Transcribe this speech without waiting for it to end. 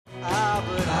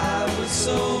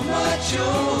much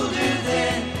older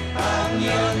then, I'm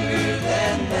younger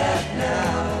than that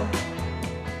now.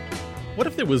 What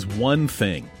if there was one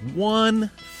thing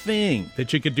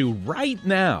that you could do right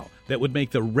now that would make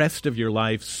the rest of your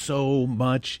life so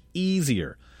much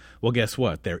easier? Well, guess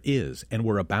what? There is, and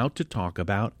we're about to talk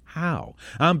about how.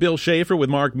 I'm Bill Schaefer with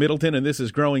Mark Middleton, and this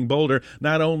is Growing Bolder.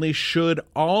 Not only should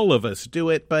all of us do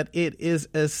it, but it is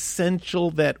essential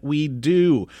that we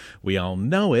do. We all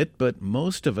know it, but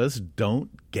most of us don't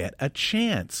get a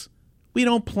chance. We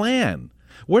don't plan.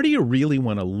 Where do you really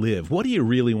want to live? What do you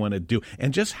really want to do?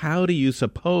 And just how do you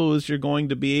suppose you're going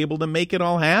to be able to make it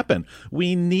all happen?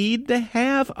 We need to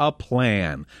have a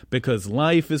plan because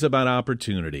life is about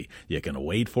opportunity. You can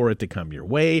wait for it to come your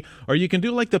way, or you can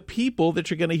do like the people that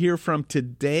you're going to hear from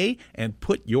today and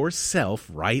put yourself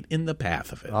right in the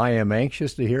path of it. I am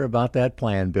anxious to hear about that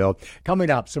plan, Bill.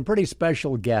 Coming up, some pretty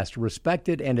special guests,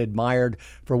 respected and admired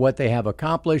for what they have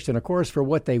accomplished and, of course, for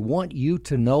what they want you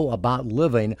to know about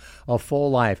living a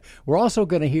full life. We're also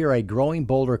going to hear a Growing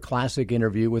Bolder classic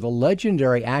interview with a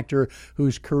legendary actor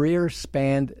whose career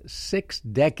spanned 6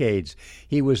 decades.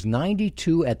 He was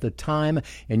 92 at the time,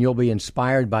 and you'll be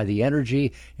inspired by the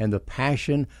energy and the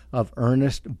passion of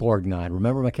Ernest Borgnine.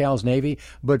 Remember McHale's Navy?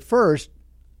 But first,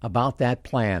 about that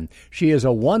plan. She is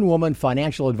a one-woman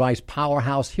financial advice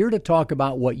powerhouse here to talk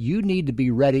about what you need to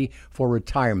be ready for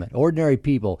retirement. Ordinary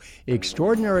people,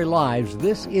 extraordinary lives.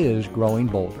 This is Growing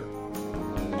Bolder.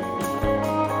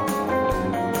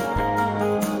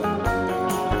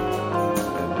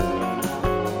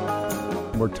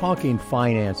 We're talking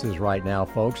finances right now,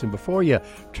 folks, and before you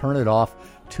turn it off,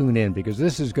 tune in because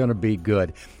this is going to be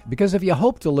good. Because if you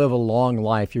hope to live a long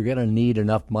life, you're going to need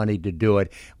enough money to do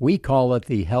it. We call it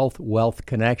the health-wealth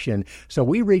connection. So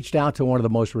we reached out to one of the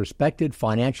most respected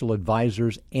financial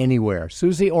advisors anywhere,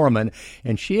 Suze Orman,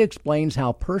 and she explains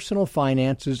how personal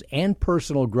finances and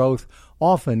personal growth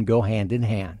often go hand in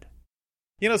hand.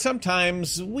 You know,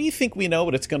 sometimes we think we know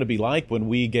what it's going to be like when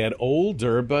we get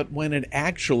older, but when it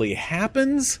actually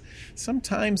happens,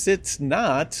 sometimes it's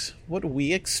not what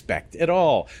we expect at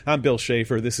all. I'm Bill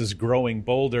Schaefer. This is Growing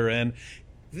Bolder, and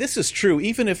this is true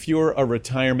even if you're a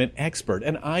retirement expert,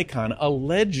 an icon, a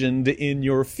legend in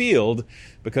your field,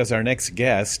 because our next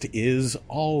guest is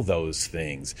all those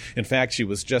things. In fact, she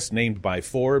was just named by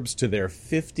Forbes to their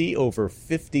 50 over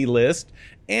 50 list,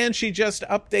 and she just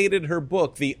updated her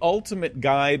book, The Ultimate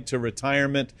Guide to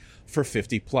Retirement for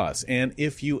 50 Plus. And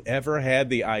if you ever had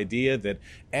the idea that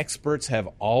experts have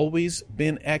always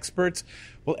been experts,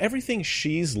 well, everything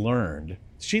she's learned,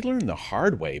 she learned the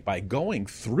hard way by going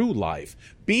through life,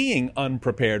 being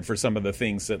unprepared for some of the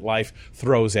things that life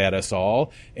throws at us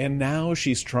all. And now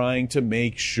she's trying to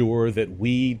make sure that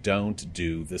we don't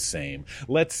do the same.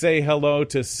 Let's say hello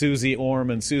to Suze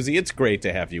Orman. Suze, it's great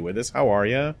to have you with us. How are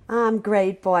you? I'm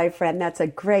great, boyfriend. That's a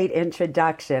great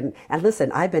introduction. And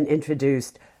listen, I've been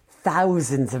introduced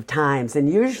thousands of times. And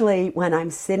usually when I'm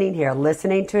sitting here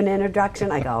listening to an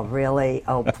introduction, I go, really?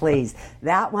 Oh, please.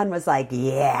 That one was like,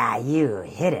 yeah, you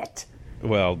hit it.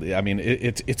 Well, I mean,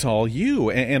 it's all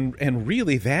you. And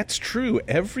really, that's true.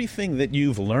 Everything that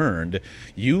you've learned,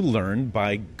 you learned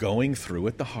by going through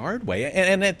it the hard way.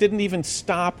 And that didn't even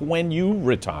stop when you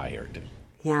retired.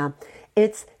 Yeah.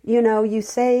 It's, you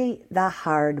say the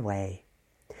hard way,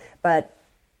 but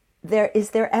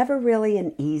is there ever really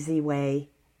an easy way?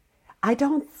 I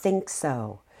don't think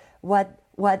so. What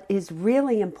is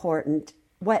really important,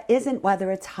 what isn't whether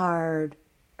it's hard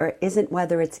or isn't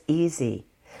whether it's easy.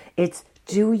 It's,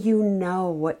 do you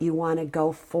know what you want to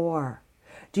go for?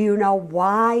 Do you know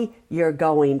why you're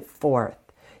going forth?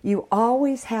 You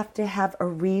always have to have a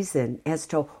reason as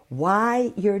to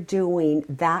why you're doing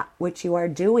that which you are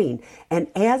doing. And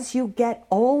as you get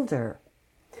older,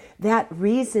 that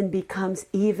reason becomes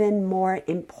even more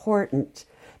important.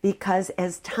 Because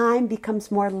as time becomes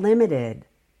more limited,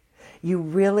 you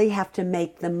really have to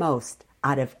make the most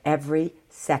out of every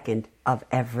second of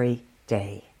every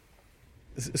day.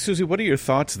 Suze, what are your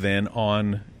thoughts then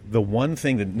on the one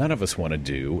thing that none of us want to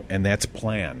do, and that's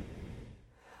plan?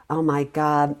 Oh my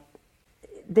God.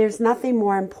 There's nothing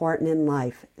more important in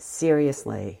life,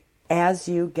 seriously, as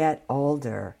you get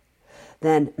older,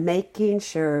 than making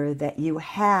sure that you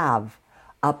have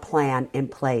a plan in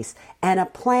place, and a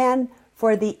plan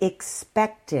for the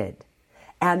expected.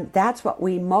 And that's what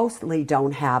we mostly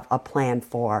don't have a plan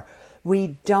for.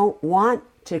 We don't want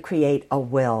to create a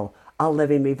will, a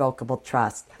living revocable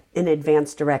trust, an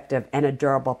advance directive, and a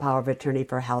durable power of attorney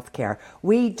for health care.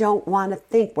 We don't want to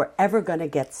think we're ever going to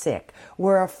get sick.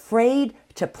 We're afraid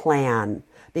to plan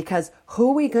because who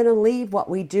are we going to leave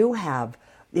what we do have?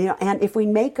 And if we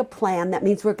make a plan, that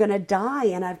means we're going to die.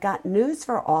 And I've got news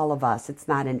for all of us. It's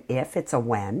not an if, it's a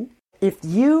when. If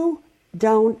you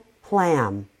don't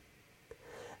plan,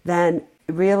 then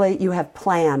really you have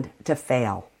planned to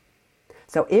fail.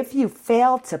 So if you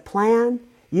fail to plan,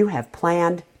 you have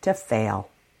planned to fail.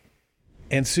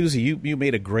 And Suze, you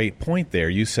made a great point there.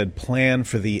 You said plan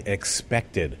for the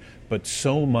expected. But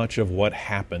so much of what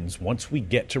happens once we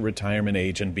get to retirement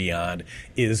age and beyond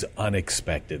is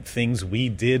unexpected. Things we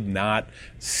did not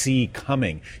see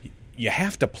coming. You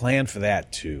have to plan for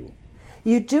that too.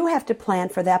 You do have to plan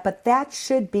for that, but that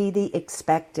should be the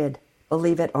expected,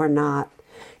 believe it or not.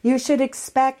 You should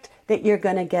expect that you're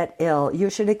going to get ill. You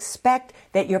should expect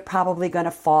that you're probably going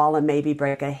to fall and maybe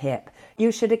break a hip.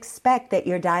 You should expect that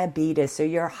your diabetes or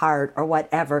your heart or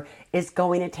whatever is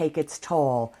going to take its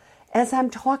toll. As I'm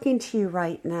talking to you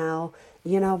right now,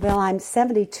 Bill, I'm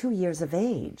 72 years of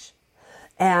age.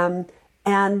 And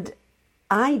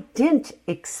I didn't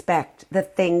expect the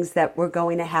things that were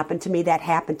going to happen to me that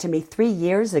happened to me 3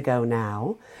 years ago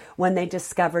now, when they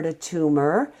discovered a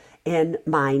tumor in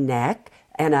my neck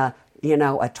and a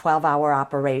 12-hour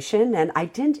operation. And I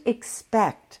didn't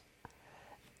expect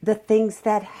the things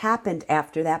that happened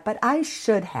after that, but I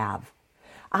should have.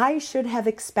 I should have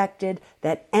expected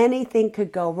that anything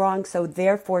could go wrong. So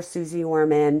therefore, Suze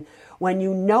Orman, when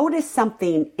you notice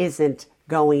something isn't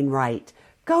going right,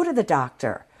 go to the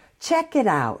doctor. Check it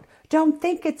out. Don't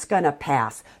think it's going to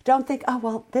pass. Don't think, oh,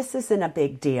 well, this isn't a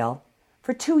big deal.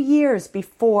 For 2 years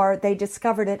before they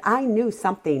discovered it, I knew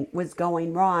something was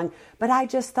going wrong, but I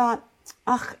just thought,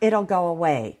 ugh, it'll go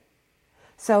away.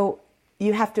 So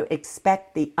you have to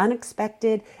expect the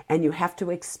unexpected, and you have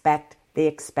to expect the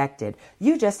expected.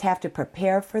 You just have to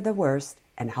prepare for the worst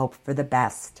and hope for the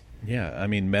best. Yeah, I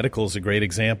mean, medical's a great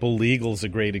example. Legal's a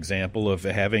great example of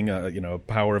having a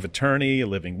power of attorney, a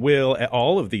living will,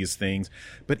 all of these things.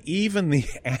 But even the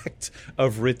act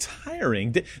of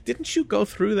retiring, didn't you go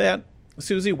through that,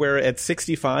 Suze, where at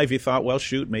 65 you thought, well,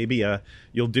 shoot, maybe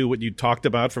you'll do what you talked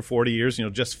about for 40 years,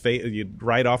 just you'd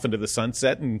ride off into the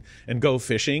sunset and go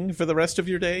fishing for the rest of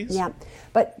your days? Yeah,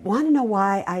 but want to know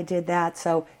why I did that?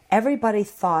 So everybody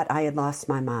thought I had lost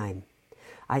my mind.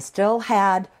 I still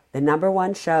had the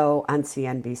 #1 show on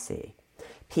CNBC,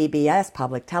 PBS,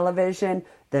 public television,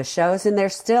 the shows, and they're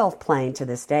still playing to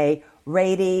this day,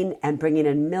 rating and bringing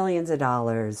in millions of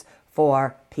dollars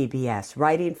for PBS,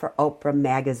 writing for Oprah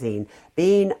magazine,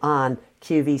 being on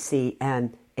QVC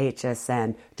and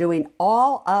HSN, doing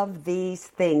all of these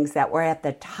things that were at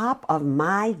the top of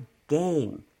my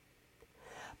game.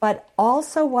 But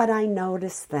also what I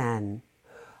noticed then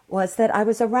was that I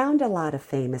was around a lot of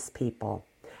famous people.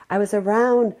 I was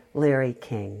around Larry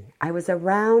King. I was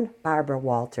around Barbara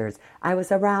Walters. I was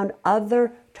around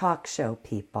other talk show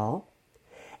people.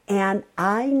 And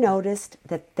I noticed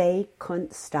that they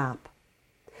couldn't stop.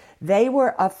 They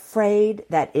were afraid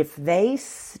that if they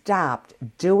stopped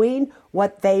doing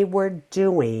what they were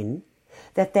doing,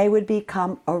 that they would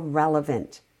become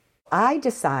irrelevant. I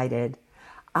decided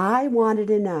I wanted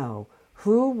to know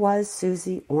who was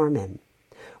Suze Orman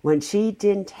when she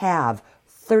didn't have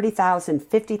 30,000,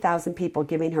 50,000 people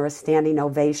giving her a standing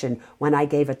ovation when I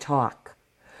gave a talk.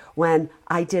 When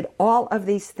I did all of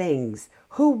these things,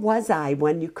 who was I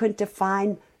when you couldn't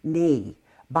define me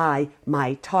by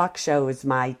my talk shows,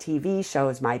 my TV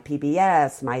shows, my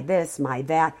PBS, my this, my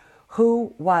that?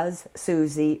 Who was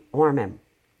Suze Orman?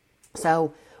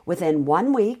 So within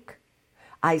 1 week,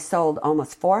 I sold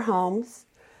almost 4 homes.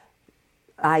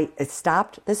 I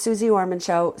stopped the Suze Orman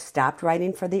show, stopped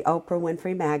writing for the Oprah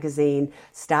Winfrey magazine,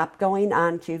 stopped going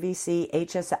on QVC,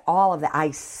 HS, all of that.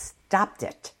 I stopped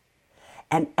it.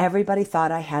 And everybody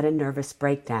thought I had a nervous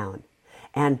breakdown.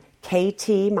 And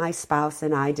KT, my spouse,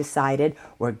 and I decided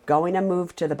we're going to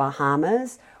move to the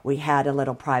Bahamas. We had a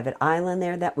little private island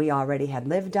there that we already had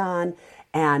lived on.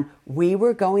 And we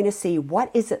were going to see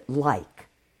what is it like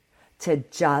to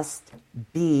just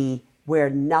be where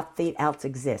nothing else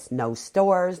exists, no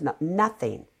stores,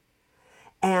 nothing.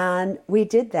 And we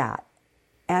did that.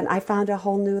 And I found a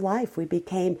whole new life. We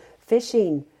became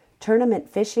tournament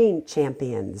fishing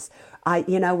champions.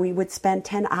 We would spend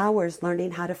 10 hours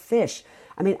learning how to fish.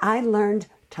 I mean, I learned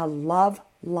to love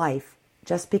life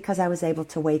just because I was able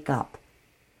to wake up.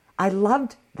 I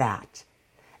loved that.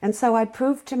 And so I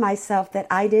proved to myself that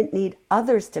I didn't need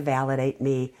others to validate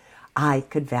me. I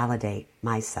could validate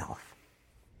myself.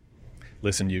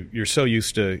 Listen, you're so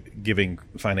used to giving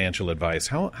financial advice.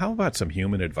 How about some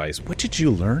human advice? What did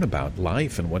you learn about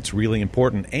life and what's really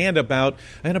important, and about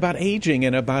aging,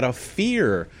 and about a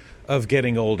fear of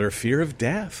getting older, fear of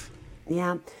death?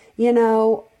 Yeah.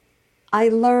 I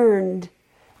learned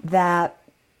that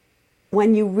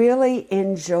when you really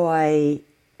enjoy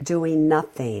doing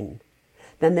nothing,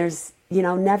 then there's,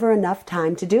 never enough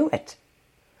time to do it.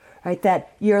 Right?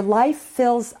 That your life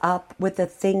fills up with the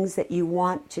things that you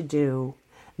want to do,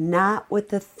 not with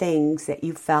the things that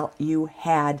you felt you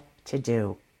had to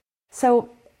do.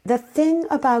 So the thing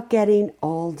about getting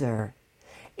older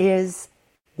is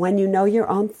when you know your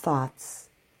own thoughts,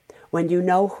 when you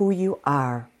know who you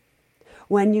are,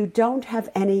 when you don't have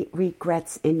any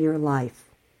regrets in your life,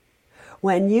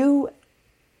 when you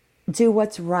do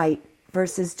what's right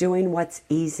versus doing what's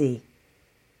easy,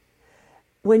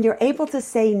 when you're able to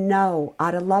say no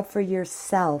out of love for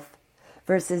yourself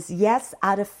versus yes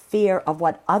out of fear of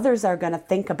what others are going to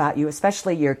think about you,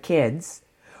 especially your kids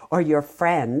or your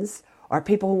friends or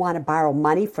people who want to borrow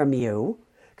money from you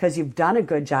because you've done a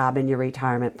good job in your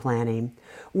retirement planning,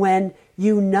 when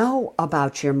you know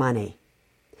about your money,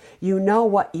 you know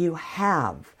what you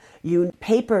have,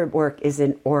 paperwork is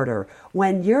in order,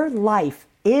 when your life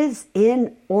is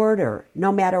in order,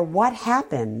 no matter what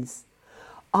happens,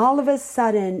 all of a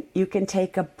sudden you can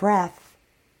take a breath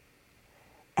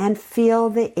and feel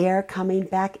the air coming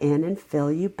back in and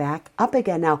fill you back up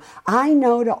again. Now, I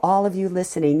know to all of you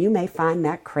listening, you may find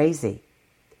that crazy.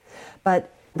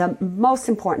 But the most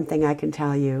important thing I can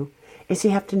tell you is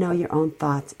you have to know your own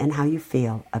thoughts and how you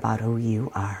feel about who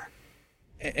you are.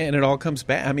 And it all comes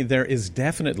back. I mean, there is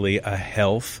definitely a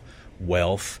health,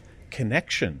 wealth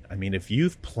connection. I mean, if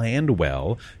you've planned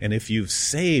well and if you've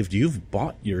saved, you've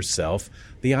bought yourself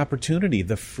the opportunity,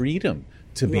 the freedom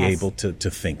to be able to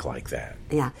think like that.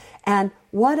 Yeah. And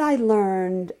what I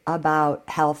learned about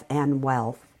health and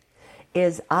wealth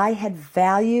is I had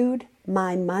valued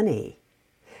my money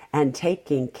and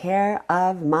taking care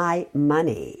of my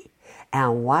money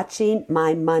and watching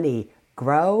my money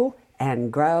grow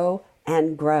and grow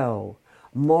and grow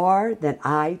more than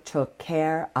I took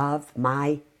care of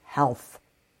my health.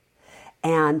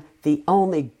 And the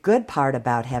only good part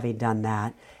about having done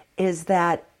that is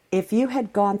that if you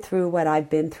had gone through what I've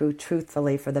been through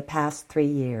truthfully for the past 3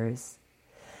 years,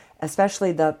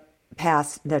 especially the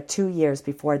 2 years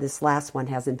before this last one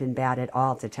hasn't been bad at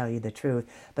all, to tell you the truth,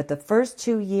 but the first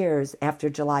 2 years after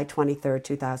July 23rd,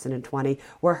 2020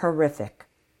 were horrific.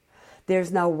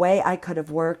 There's no way I could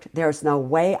have worked. There's no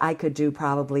way I could do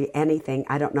probably anything.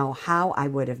 I don't know how I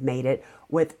would have made it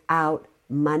without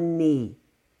money.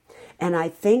 And I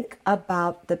think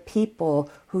about the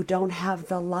people who don't have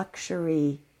the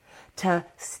luxury to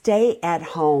stay at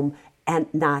home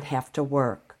and not have to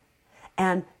work.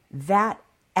 And that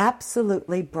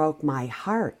absolutely broke my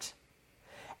heart.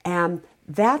 And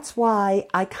that's why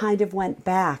I kind of went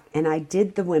back and I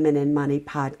did the Women in Money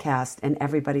podcast, and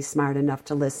Everybody's Smart Enough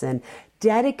to Listen,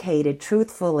 dedicated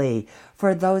truthfully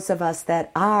for those of us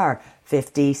that are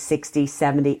 50, 60,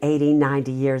 70, 80,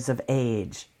 90 years of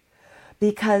age.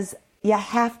 Because you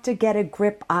have to get a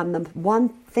grip on the one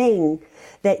thing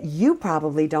that you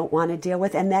probably don't want to deal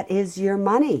with, and that is your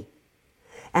money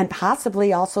and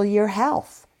possibly also your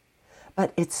health.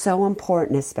 But it's so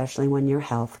important, especially when your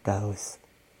health goes.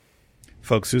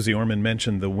 Folks, Suze Orman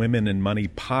mentioned the Women in Money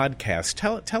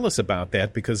podcast. Tell us about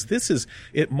that, because this is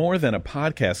it more than a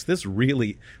podcast.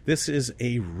 This is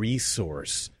a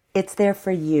resource. It's there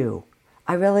for you.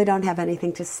 I really don't have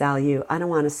anything to sell you. I don't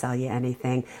want to sell you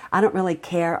anything. I don't really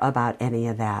care about any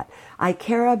of that. I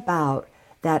care about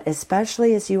that,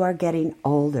 especially as you are getting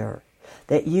older,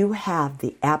 that you have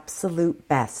the absolute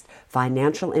best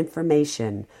financial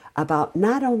information about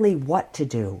not only what to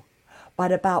do,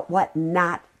 but about what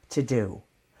not to do.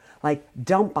 Like,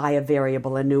 don't buy a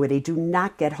variable annuity. Do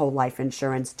not get whole life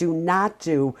insurance. Do not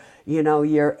do,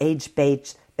 your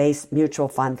age-based mutual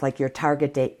funds, like your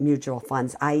target date mutual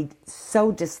funds. I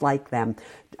so dislike them.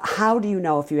 How do you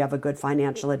know if you have a good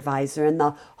financial advisor? And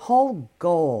the whole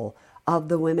goal of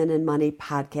the Women in Money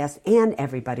podcast, and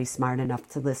Everybody's Smart Enough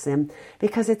to Listen,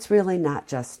 because it's really not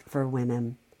just for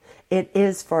women. It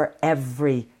is for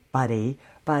everybody,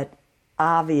 but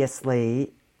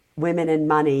obviously Women in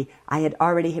Money, I had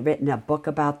already written a book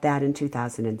about that in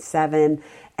 2007,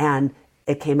 and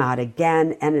it came out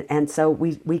again. And so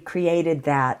we created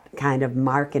that kind of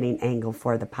marketing angle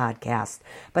for the podcast.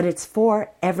 But it's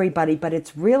for everybody, but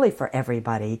it's really for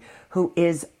everybody who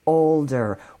is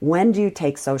older. When do you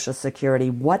take Social Security?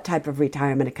 What type of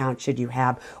retirement account should you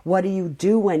have? What do you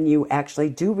do when you actually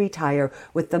do retire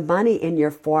with the money in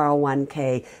your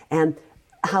 401k? And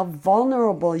how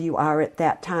vulnerable you are at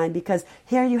that time, because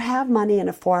here you have money in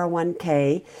a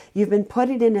 401k, you've been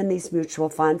putting it in these mutual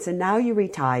funds, and now you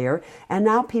retire, and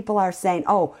now people are saying,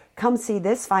 oh, come see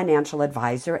this financial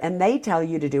advisor, and they tell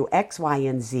you to do X, Y,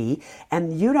 and Z,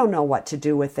 and you don't know what to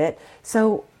do with it.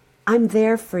 So I'm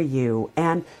there for you.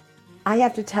 And I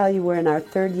have to tell you, we're in our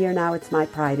third year now. It's my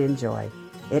pride and joy.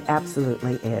 It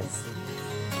absolutely is.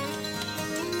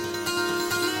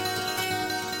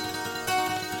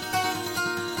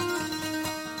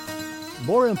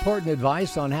 More important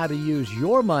advice on how to use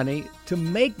your money to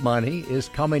make money is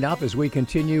coming up as we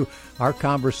continue our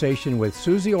conversation with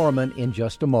Suze Orman in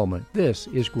just a moment. This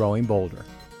is Growing Bolder.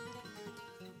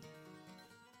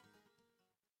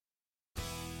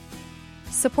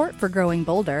 Support for Growing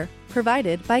Bolder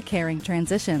provided by Caring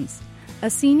Transitions, a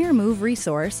senior move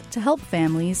resource to help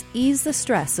families ease the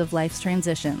stress of life's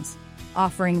transitions,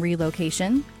 offering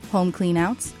relocation, home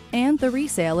cleanouts, and the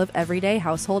resale of everyday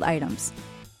household items.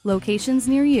 Locations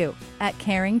near you at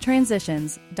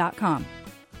caringtransitions.com.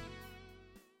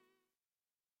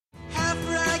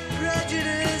 Half-right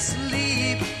prejudice,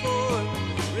 leave before,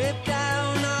 rip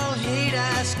down all hate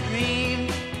ice cream.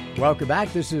 Welcome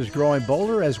back. This is Growing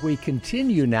Bolder as we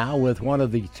continue now with one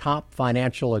of the top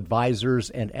financial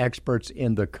advisors and experts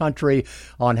in the country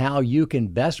on how you can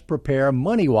best prepare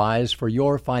money-wise for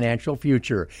your financial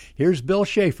future. Here's Bill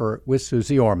Schaefer with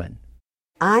Suze Orman.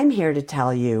 I'm here to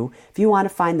tell you, if you want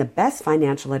to find the best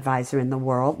financial advisor in the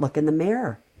world, look in the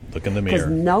mirror. Look in the mirror.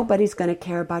 Because nobody's going to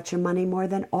care about your money more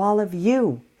than all of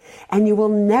you. And you will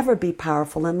never be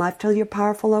powerful in life till you're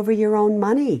powerful over your own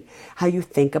money. How you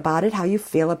think about it, how you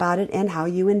feel about it, and how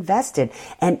you invest it.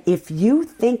 And if you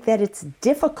think that it's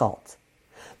difficult,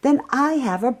 then I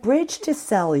have a bridge to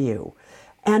sell you.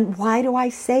 And why do I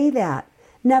say that?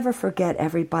 Never forget,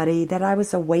 everybody, that I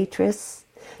was a waitress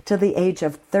till the age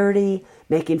of 30,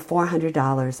 making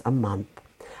 $400 a month.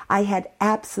 I had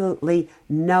absolutely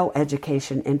no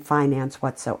education in finance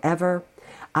whatsoever.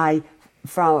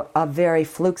 From a very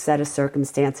fluke set of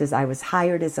circumstances, I was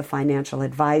hired as a financial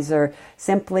advisor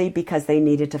simply because they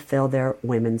needed to fill their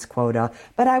women's quota.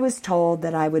 But I was told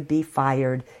that I would be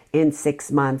fired in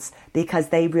 6 months because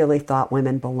they really thought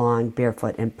women belonged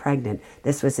barefoot and pregnant.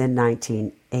 This was in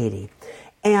 1980.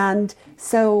 And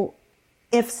so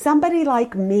if somebody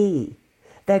like me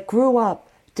that grew up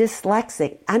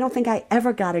dyslexic, I don't think I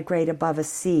ever got a grade above a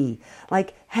C,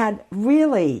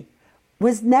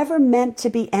 was never meant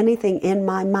to be anything in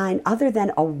my mind other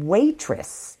than a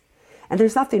waitress. And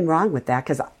there's nothing wrong with that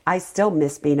because I still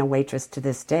miss being a waitress to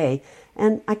this day.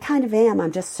 And I kind of am.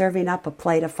 I'm just serving up a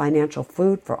plate of financial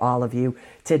food for all of you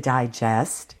to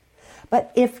digest.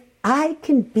 But if I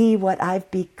can be what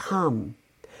I've become,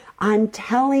 I'm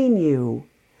telling you,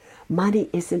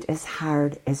 money isn't as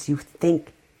hard as you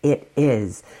think it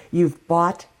is. You've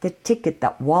bought the ticket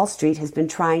that Wall Street has been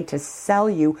trying to sell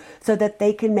you so that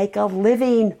they can make a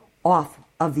living off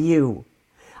of you.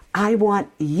 I want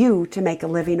you to make a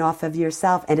living off of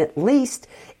yourself. And at least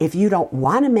if you don't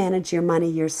want to manage your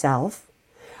money yourself,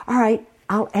 all right,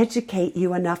 I'll educate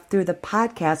you enough through the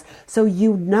podcast so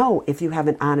you know if you have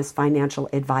an honest financial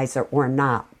advisor or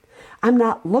not. I'm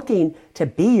not looking to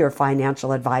be your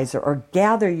financial advisor or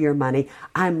gather your money.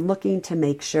 I'm looking to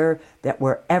make sure that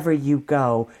wherever you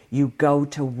go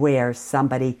to where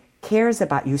somebody cares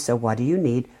about you. So what do you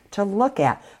need to look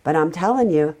at? But I'm telling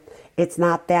you, it's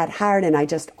not that hard. And I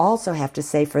just also have to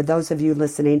say, for those of you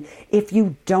listening, if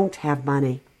you don't have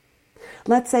money,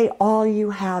 let's say all you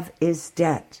have is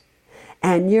debt,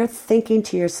 and you're thinking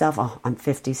to yourself, oh, I'm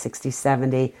 50, 60,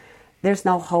 70. There's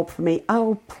no hope for me.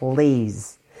 Oh,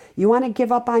 please. You want to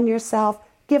give up on yourself?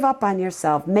 Give up on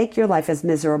yourself. Make your life as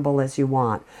miserable as you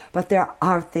want. But there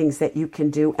are things that you can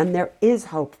do, and there is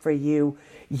hope for you.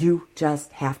 You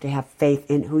just have to have faith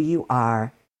in who you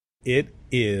are. It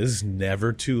is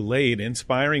never too late.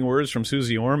 Inspiring words from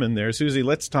Suze Orman there. Suze,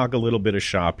 let's talk a little bit of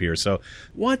shop here. So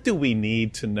what do we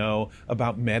need to know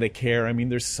about Medicare? I mean,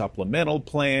 there's supplemental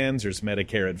plans, there's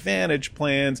Medicare Advantage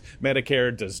plans.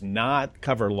 Medicare does not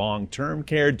cover long-term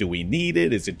care. Do we need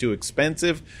it? Is it too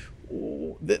expensive?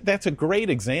 That's a great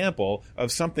example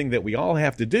of something that we all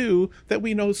have to do that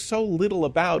we know so little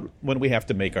about when we have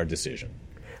to make our decision.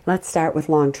 Let's start with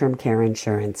long-term care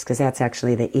insurance, because that's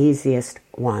actually the easiest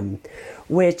one,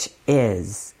 which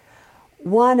is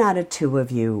 1 out of 2 of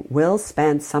you will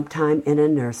spend some time in a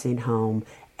nursing home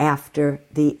after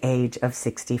the age of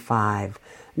 65.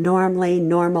 Normally,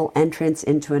 normal entrance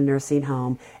into a nursing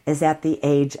home is at the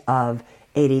age of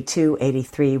 82,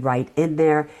 83, right in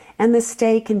there, and the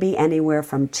stay can be anywhere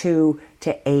from 2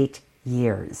 to 8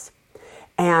 years.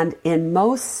 And in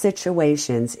most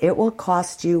situations, it will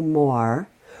cost you more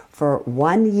for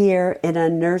 1 year in a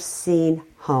nursing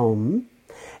home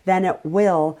than it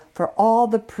will for all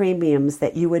the premiums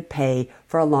that you would pay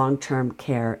for a long-term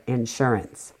care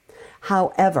insurance.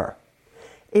 However,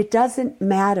 It doesn't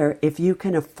matter if you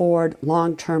can afford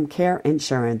long-term care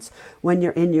insurance when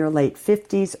you're in your late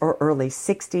 50s or early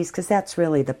 60s, because that's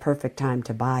really the perfect time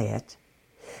to buy it.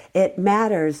 It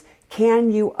matters,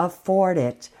 can you afford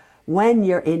it when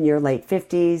you're in your late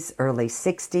 50s, early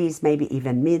 60s, maybe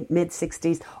even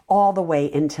mid-60s, all the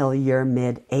way until your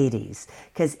mid-80s.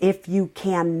 Because if you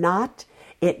cannot,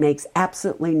 it makes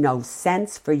absolutely no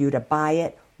sense for you to buy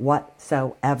it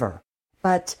whatsoever.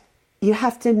 But you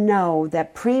have to know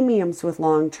that premiums with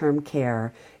long-term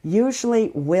care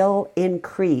usually will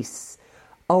increase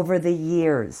over the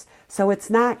years. So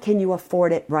it's not, can you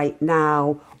afford it right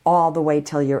now all the way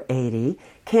till you're 80?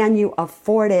 Can you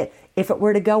afford it if it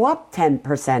were to go up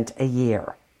 10% a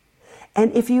year?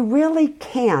 And if you really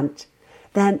can't,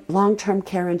 then long-term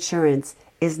care insurance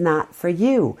is not for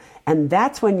you. And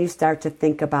that's when you start to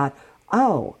think about,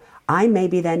 oh, I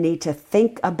maybe then need to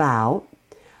think about,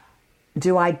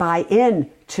 do I buy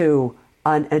into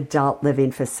an adult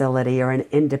living facility or an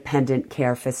independent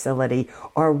care facility?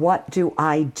 Or what do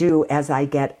I do as I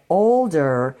get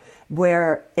older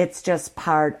where it's just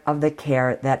part of the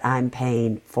care that I'm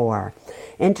paying for?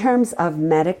 In terms of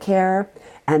Medicare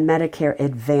and Medicare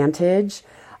Advantage,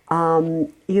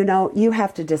 you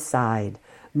have to decide.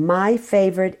 My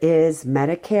favorite is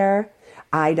Medicare.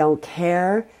 I don't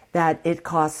care that it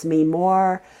costs me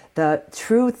more. The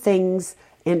true things,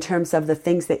 in terms of the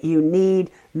things that you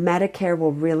need, Medicare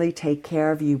will really take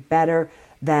care of you better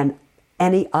than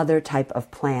any other type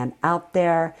of plan out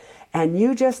there. And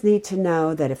you just need to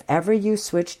know that if ever you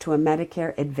switch to a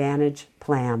Medicare Advantage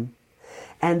plan,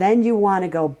 and then you want to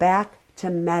go back to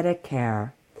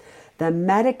Medicare, the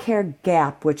Medicare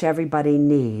gap, which everybody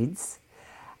needs,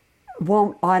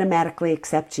 won't automatically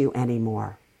accept you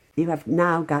anymore. You have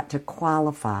now got to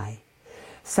qualify.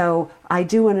 So I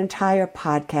do an entire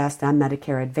podcast on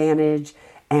Medicare Advantage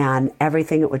and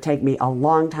everything. It would take me a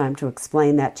long time to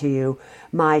explain that to you.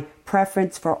 My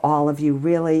preference for all of you,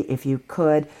 really, if you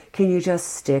could, can you just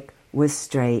stick with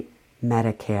straight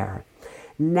Medicare?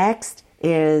 Next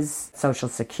is Social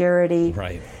Security.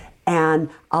 Right. And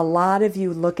a lot of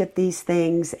you look at these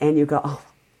things and you go, oh,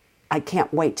 I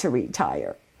can't wait to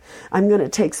retire. I'm going to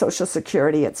take Social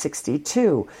Security at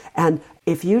 62. And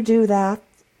if you do that,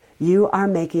 you are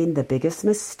making the biggest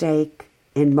mistake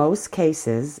in most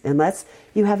cases, unless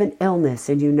you have an illness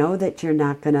and you know that you're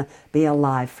not going to be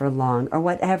alive for long or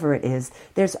whatever it is.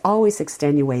 There's always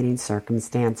extenuating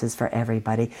circumstances for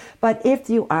everybody. But if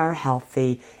you are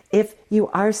healthy, if you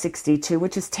are 62,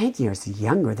 which is 10 years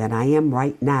younger than I am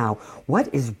right now, what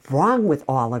is wrong with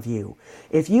all of you?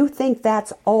 If you think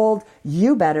that's old,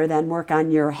 you better then work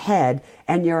on your head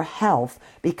and your health,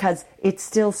 because it's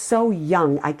still so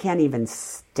young, I can't even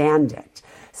stand it.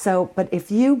 So, but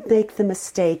if you make the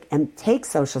mistake and take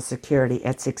Social Security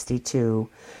at 62,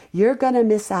 you're going to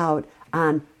miss out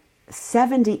on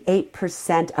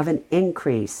 78% of an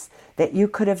increase that you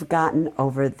could have gotten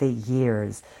over the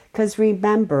years. Because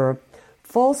remember,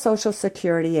 full Social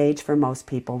Security age for most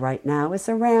people right now is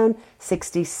around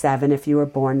 67 if you were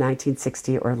born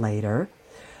 1960 or later.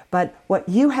 But what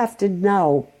you have to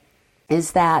know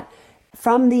is that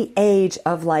from the age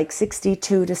of like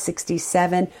 62 to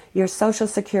 67, your Social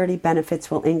Security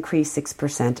benefits will increase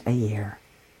 6% a year.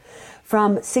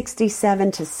 From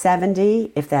 67 to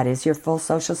 70, if that is your full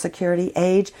Social Security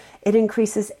age, it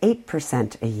increases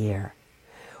 8% a year.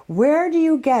 Where do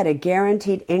you get a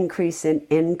guaranteed increase in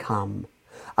income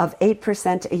of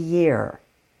 8% a year?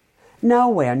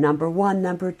 Nowhere, number one.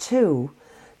 Number two,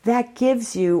 that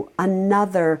gives you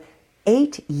another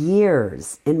 8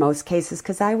 years in most cases,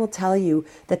 because I will tell you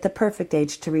that the perfect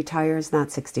age to retire is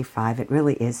not 65, it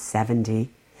really is 70.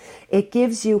 It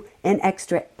gives you an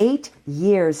extra 8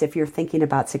 years, if you're thinking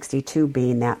about 62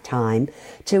 being that time,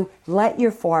 to let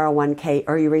your 401k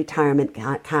or your retirement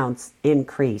accounts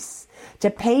increase,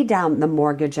 to pay down the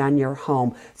mortgage on your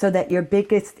home so that your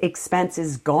biggest expense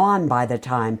is gone by the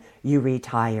time you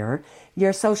retire.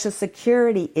 Your Social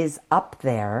Security is up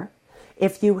there.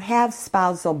 If you have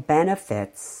spousal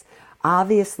benefits,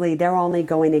 obviously they're only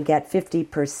going to get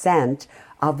 50%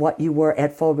 of what you were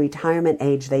at full retirement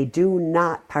age. They do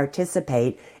not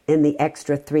participate in the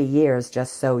extra 3 years,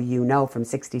 just so you know, from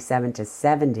 67 to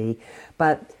 70.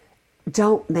 But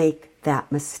don't make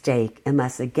that mistake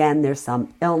unless, again, there's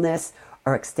some illness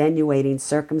or extenuating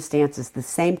circumstances. The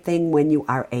same thing when you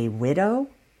are a widow.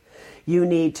 You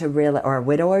need to really, or a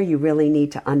widower, you really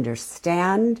need to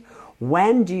understand,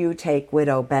 when do you take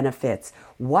widow benefits?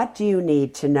 What do you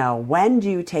need to know? When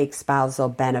do you take spousal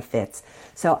benefits?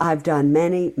 So I've done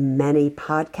many, many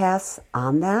podcasts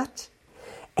on that.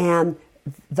 And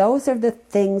those are the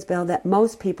things, Bill, that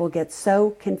most people get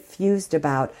so confused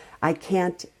about. I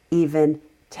can't even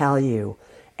tell you.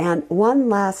 And one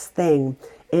last thing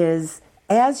is,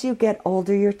 as you get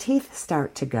older, your teeth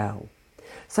start to go.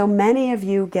 So many of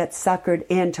you get suckered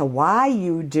into why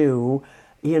you do,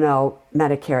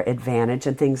 Medicare Advantage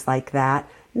and things like that.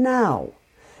 No.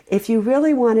 If you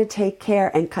really want to take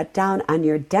care and cut down on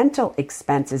your dental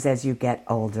expenses as you get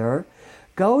older,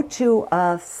 go to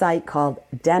a site called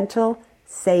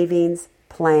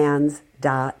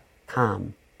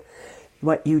dentalsavingsplans.com.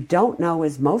 What you don't know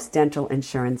is most dental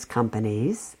insurance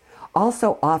companies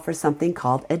also offer something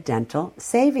called a dental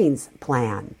savings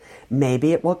plan.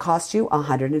 Maybe it will cost you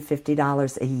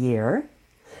 $150 a year.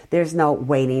 There's no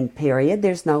waiting period,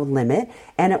 there's no limit,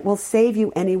 and it will save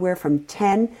you anywhere from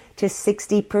 10 to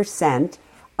 60%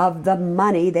 of the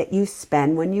money that you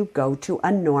spend when you go to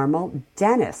a normal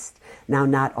dentist. Now,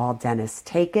 not all dentists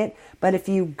take it, but if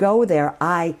you go there,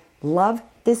 I love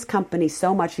this company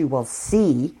so much. You will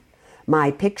see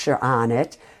my picture on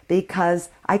it, because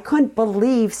I couldn't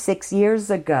believe 6 years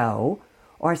ago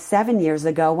or 7 years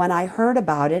ago when I heard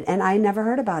about it, and I never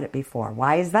heard about it before.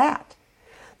 Why is that?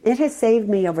 It has saved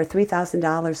me over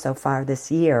 $3,000 so far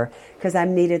this year, because I've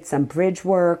needed some bridge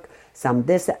work, some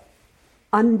this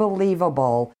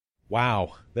unbelievable.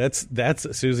 Wow. That's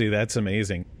Susie, that's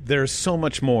amazing. There's so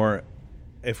much more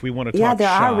if we want to talk Yeah, there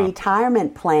shop. are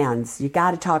retirement plans. You got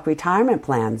to talk retirement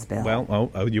plans, Bill. Well,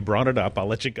 you brought it up. I'll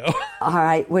let you go. All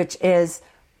right, which is,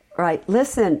 right,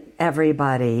 listen,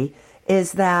 everybody,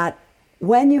 is that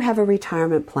when you have a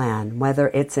retirement plan, whether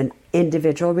it's an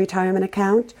individual retirement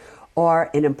account or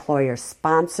an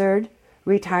employer-sponsored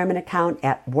retirement account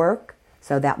at work,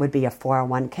 so that would be a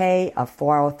 401k, a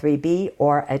 403b,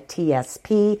 or a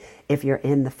TSP if you're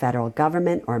in the federal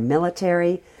government or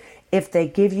military. If they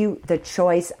give you the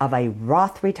choice of a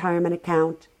Roth retirement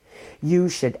account, you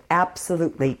should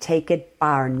absolutely take it,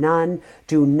 bar none.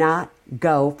 Do not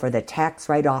go for the tax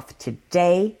write-off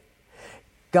today.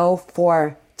 Go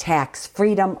for tax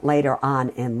freedom later on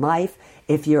in life.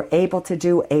 If you're able to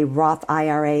do a Roth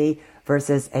IRA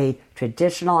versus a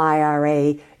traditional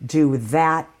IRA, do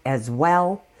that as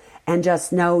well. And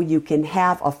just know you can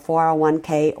have a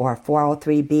 401k or a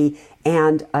 403b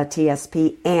and a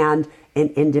TSP and an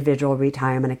individual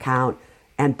retirement account,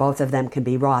 and both of them can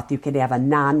be Roth. You could have a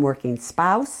non-working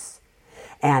spouse,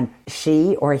 and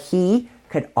she or he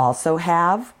could also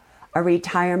have a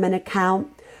retirement account,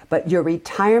 but your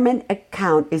retirement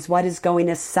account is what is going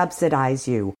to subsidize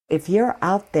you. If you're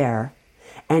out there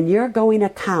and you're going to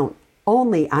count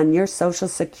only on your Social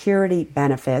Security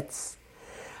benefits,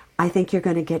 I think you're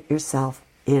going to get yourself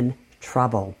in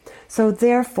trouble. So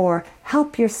therefore,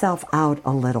 help yourself out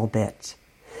a little bit.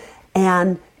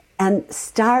 And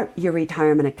start your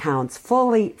retirement accounts,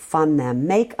 fully fund them,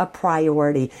 make a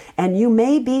priority. And you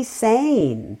may be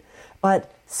saying,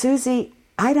 but Susie,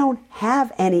 I don't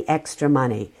have any extra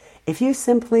money. If you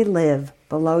simply live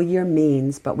below your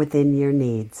means but within your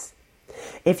needs,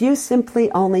 if you simply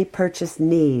only purchase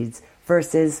needs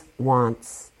versus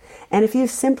wants, and if you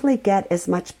simply get as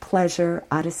much pleasure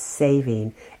out of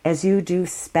saving as you do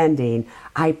spending,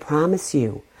 I promise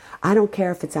you, I don't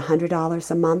care if it's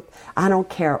 $100 a month. I don't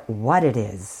care what it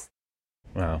is.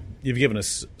 Wow. You've given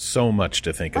us so much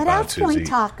to think what about, else can Susie. we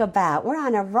talk about? We're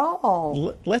on a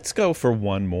roll. Let's go for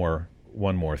one more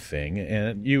thing.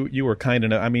 And you were kind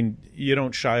enough. I mean, you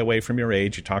don't shy away from your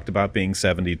age. You talked about being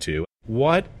 72.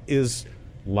 What is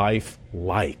life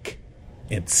like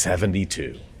in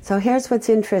 72? So here's what's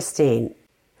interesting.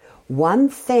 One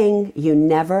thing you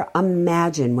never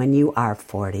imagine when you are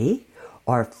 40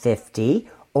 or 50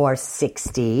 or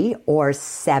 60 or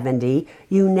 70,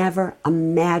 you never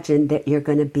imagine that you're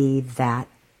going to be that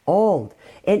old.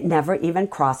 It never even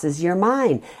crosses your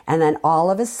mind. And then all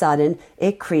of a sudden,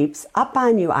 it creeps up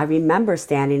on you. I remember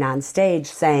standing on stage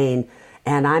saying,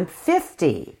 and I'm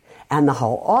 50, and the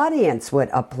whole audience would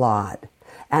applaud.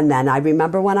 And then I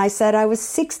remember when I said I was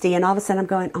 60, and all of a sudden I'm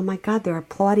going, oh my God, they're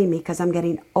applauding me because I'm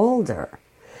getting older.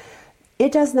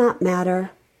 It does not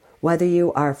matter whether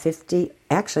you are 50.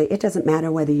 Actually, it doesn't matter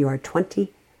whether you are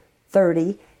 20,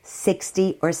 30,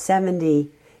 60, or 70.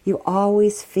 You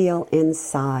always feel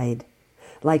inside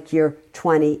like you're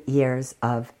 20 years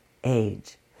of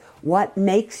age. What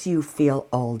makes you feel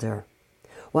older?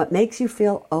 What makes you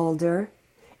feel older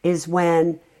is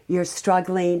when you're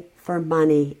struggling for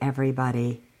money,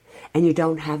 everybody, and you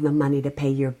don't have the money to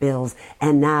pay your bills,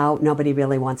 and now nobody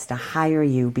really wants to hire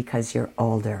you because you're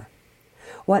older.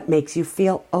 What makes you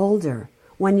feel older?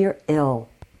 When you're ill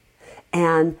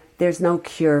and there's no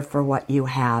cure for what you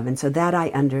have. And so that I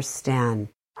understand.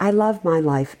 I love my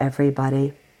life,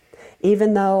 everybody.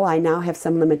 even though I now have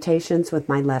some limitations with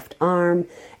my left arm.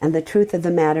 And the truth of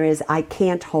the matter is I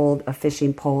can't hold a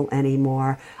fishing pole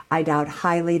anymore. I doubt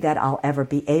highly that I'll ever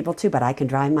be able to, but I can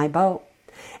drive my boat.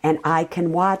 And I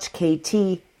can watch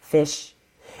KT fish.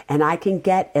 And I can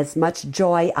get as much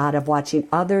joy out of watching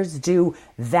others do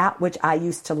that which I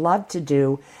used to love to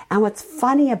do. And what's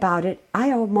funny about it,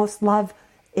 I almost love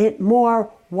it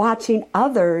more watching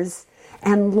others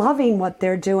and loving what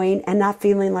they're doing and not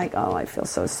feeling like, oh, I feel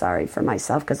so sorry for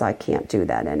myself because I can't do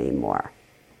that anymore.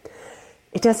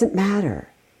 It doesn't matter.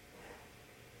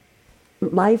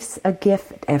 Life's a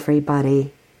gift,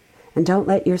 everybody. And don't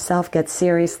let yourself get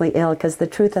seriously ill, because the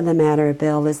truth of the matter,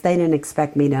 Bill, is they didn't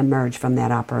expect me to emerge from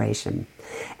that operation.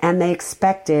 And they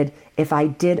expected, if I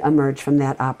did emerge from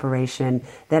that operation,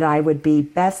 that I would be,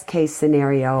 best case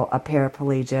scenario, a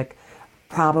paraplegic,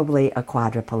 probably a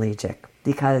quadriplegic,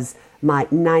 because my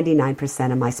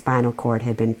 99% of my spinal cord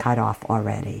had been cut off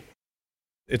already.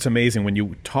 It's amazing when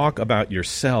you talk about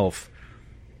yourself,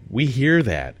 we hear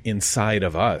that inside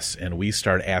of us, and we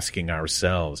start asking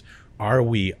ourselves, are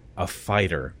we a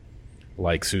fighter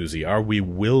like Suze? Are we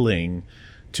willing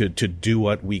to do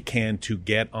what we can to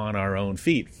get on our own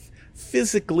feet?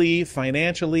 Physically,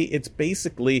 financially, it's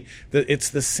basically, it's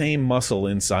the same muscle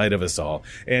inside of us all.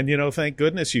 And, thank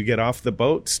goodness you get off the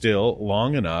boat still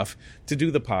long enough to do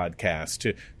the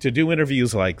podcast, to do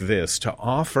interviews like this, to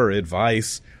offer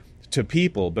advice to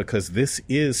people, because this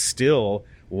is still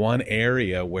one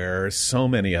area where so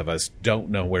many of us don't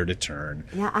know where to turn.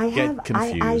 Yeah, I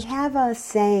have a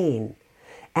saying,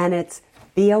 and it's,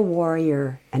 be a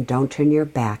warrior and don't turn your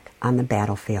back on the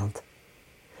battlefield.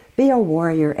 Be a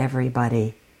warrior,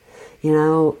 everybody.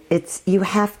 You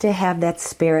have to have that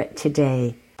spirit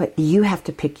today, but you have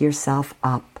to pick yourself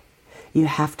up. You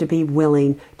have to be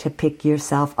willing to pick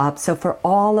yourself up. So for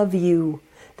all of you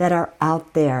that are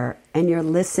out there and you're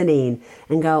listening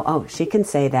and go, oh, she can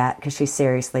say that because she's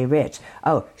seriously rich.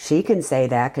 Oh, she can say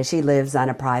that because she lives on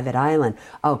a private island.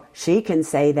 Oh, she can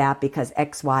say that because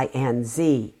X, Y, and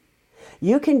Z.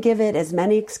 You can give it as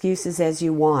many excuses as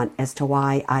you want as to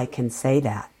why I can say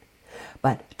that.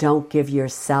 But don't give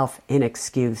yourself an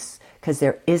excuse, because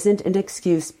there isn't an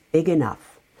excuse big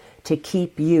enough to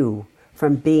keep you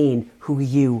from being who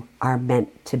you are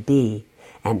meant to be.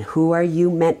 And who are you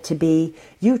meant to be?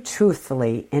 You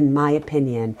truthfully, in my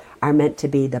opinion, are meant to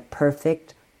be the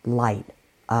perfect light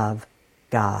of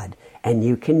God. And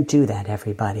you can do that,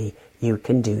 everybody. You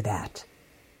can do that.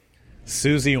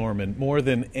 Suze Orman, more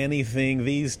than anything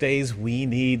these days, we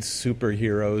need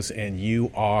superheroes, and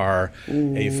you are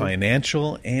a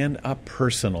financial and a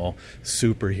personal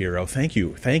superhero. Thank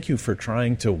you. Thank you for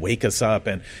trying to wake us up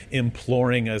and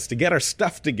imploring us to get our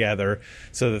stuff together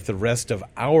so that the rest of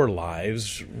our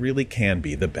lives really can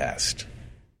be the best.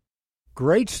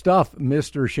 Great stuff,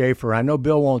 Mr. Schaefer. I know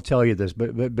Bill won't tell you this,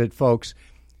 but folks,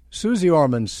 Suze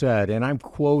Orman said, and I'm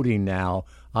quoting now,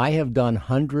 I have done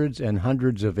hundreds and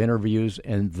hundreds of interviews,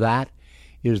 and that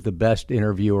is the best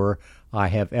interviewer I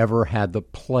have ever had the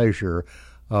pleasure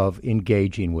of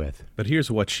engaging with. But here's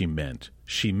what she meant.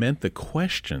 She meant the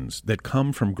questions that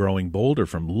come from growing bolder,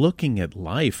 from looking at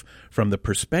life from the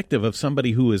perspective of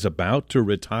somebody who is about to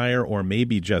retire or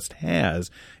maybe just has,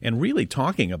 and really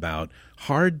talking about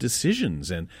hard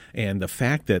decisions and the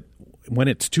fact that when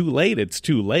it's too late, it's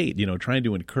too late, trying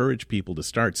to encourage people to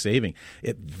start saving.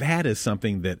 That is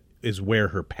something that is where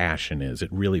her passion is. It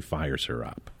really fires her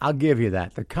up. I'll give you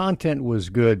that. The content was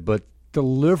good, but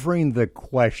delivering the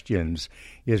questions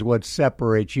is what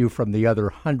separates you from the other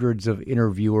hundreds of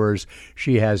interviewers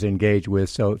she has engaged with.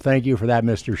 So thank you for that,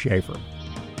 Mr. Schaefer.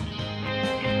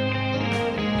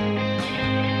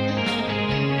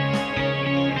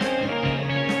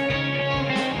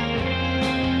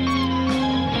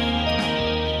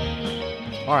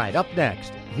 All right, up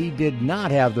next, he did not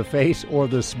have the face or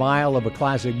the smile of a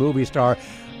classic movie star,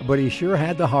 but he sure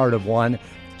had the heart of one.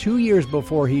 2 years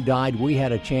before he died, we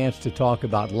had a chance to talk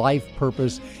about life,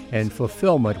 purpose, and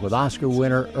fulfillment with Oscar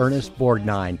winner Ernest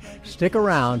Borgnine. Stick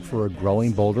around for a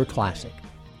Growing Bolder classic.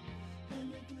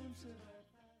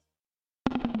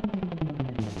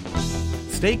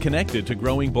 Stay connected to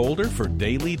Growing Bolder for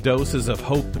daily doses of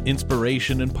hope,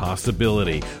 inspiration, and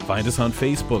possibility. Find us on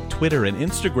Facebook, Twitter, and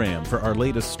Instagram for our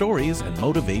latest stories and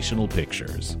motivational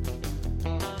pictures.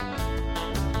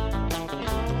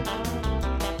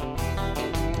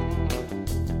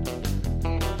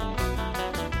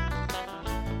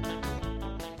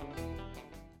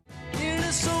 Here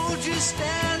the soldier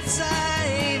stands, I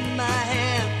aim my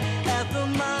hand at the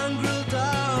mongrel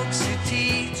dogs who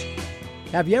teach.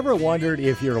 Have you ever wondered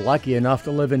if you're lucky enough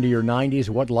to live into your 90s,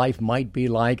 what life might be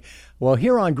like? Well,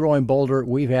 here on Growing Bolder,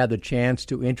 we've had the chance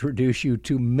to introduce you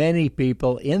to many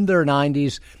people in their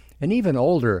 90s and even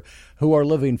older who are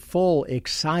living full,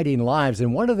 exciting lives.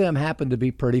 And one of them happened to be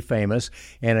pretty famous,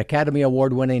 an Academy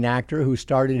Award-winning actor who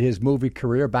started his movie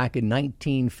career back in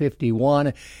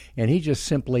 1951, and he just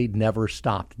simply never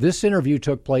stopped. This interview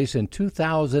took place in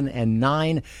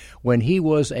 2009 when he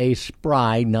was a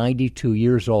spry 92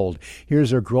 years old.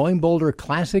 Here's a Growing Bolder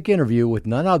classic interview with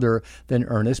none other than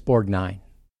Ernest Borgnine.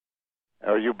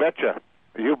 Oh, you betcha.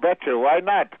 You betcha. Why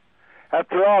not?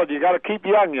 After all, you got to keep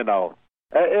young, you know.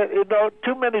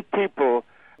 Too many people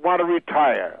want to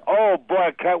retire. Oh, boy,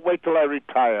 I can't wait till I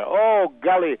retire. Oh,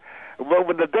 golly. Well,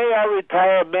 when the day I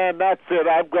retire, man, that's it.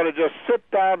 I'm going to just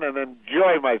sit down and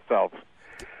enjoy myself.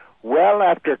 Well,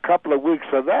 after a couple of weeks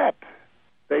of that,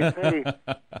 they say,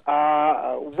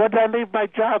 what did I leave my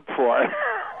job for?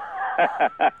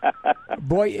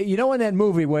 Boy, you know in that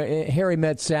movie when Harry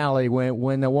Met Sally,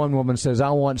 when the one woman says, I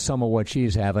want some of what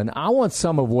she's having, I want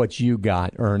some of what you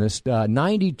got, Ernest.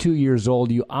 92 years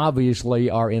old, you obviously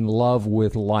are in love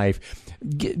with life.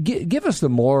 Give us the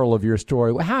moral of your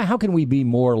story. How can we be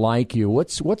more like you?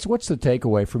 What's the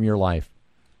takeaway from your life?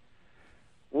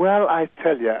 Well, I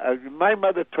tell you, my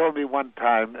mother told me one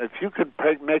time, if you can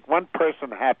make one person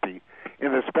happy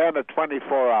in the span of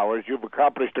 24 hours, you've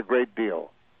accomplished a great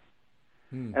deal.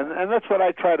 And that's what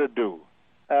I try to do.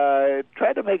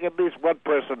 Try to make at least one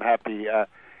person happy,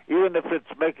 even if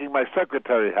it's making my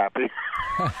secretary happy,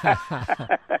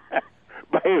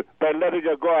 by letting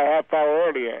her go a half hour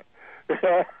earlier.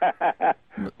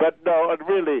 But no,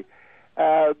 really,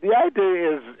 the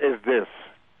idea is this.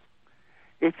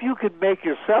 If you can make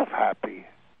yourself happy,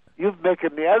 you've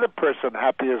making the other person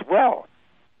happy as well.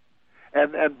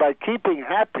 And by keeping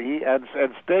happy and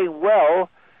staying well,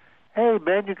 hey,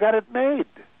 man, you got it made.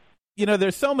 You know,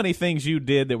 there's so many things you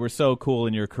did that were so cool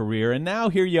in your career, and now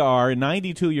here you are,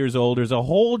 92 years old. There's a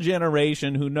whole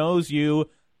generation who knows you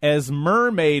as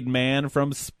Mermaid Man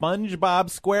from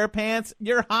SpongeBob SquarePants.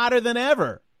 You're hotter than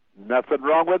ever. Nothing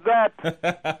wrong with that.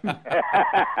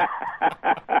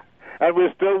 And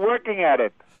we're still working at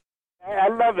it. I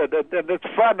love it, and it's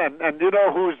fun. And you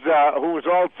know who's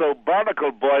also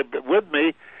Barnacle Boy with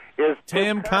me is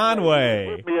Tim Conway.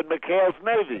 With me in McHale's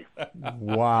Navy.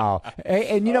 Wow.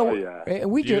 And you know,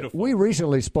 we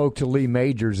recently spoke to Lee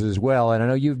Majors as well, and I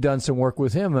know you've done some work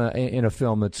with him in a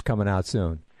film that's coming out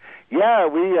soon. Yeah,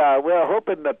 we're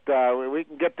hoping that we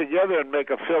can get together and make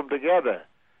a film together.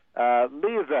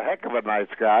 Lee is a heck of a nice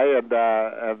guy, and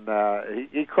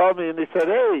he called me and he said,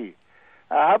 hey,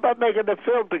 how about making a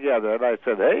film together? And I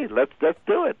said, hey, let's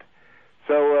do it.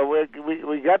 So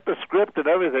we got the script and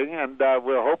everything, and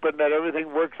we're hoping that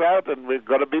everything works out, and we're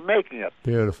going to be making it.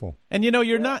 Beautiful. And you know,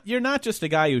 you're not just a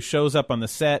guy who shows up on the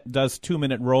set, does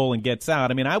 2-minute role, and gets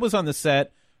out. I mean, I was on the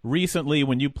set recently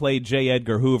when you played J.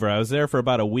 Edgar Hoover. I was there for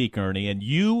about a week, Ernie, and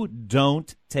you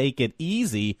don't take it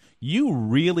easy. You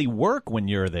really work when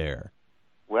you're there.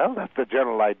 Well, that's the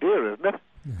general idea, isn't it?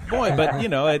 Boy, but, you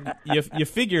know, you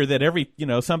figure that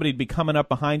somebody'd be coming up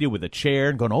behind you with a chair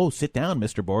and going, oh, sit down,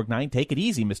 Mr. Borgnine, take it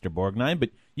easy, Mr. Borgnine,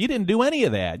 but you didn't do any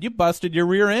of that. You busted your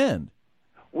rear end.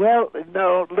 Well,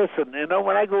 no, listen,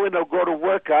 when I go to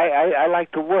work, I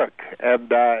like to work,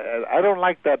 and I don't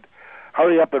like that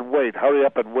hurry up and wait,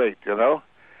 you know?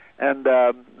 And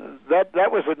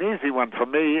that was an easy one for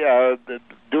me,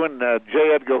 doing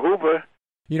J. Edgar Hoover.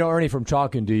 You know, Ernie, from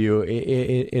talking to you,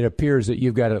 it appears that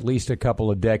you've got at least a couple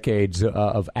of decades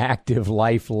of active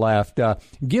life left.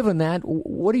 Given that,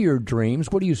 what are your dreams?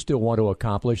 What do you still want to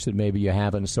accomplish that maybe you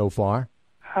haven't so far?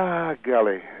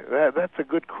 Golly, that's a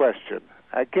good question.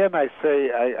 Again, I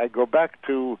say I go back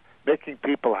to making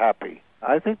people happy.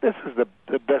 I think this is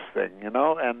the best thing, and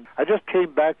I just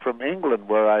came back from England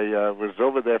where I was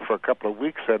over there for a couple of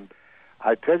weeks, and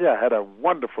I tell you, I had a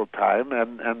wonderful time,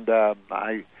 and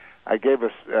I gave a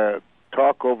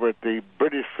talk over at the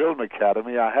British Film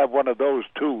Academy. I have one of those,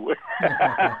 too,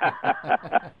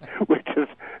 which is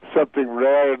something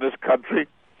rare in this country.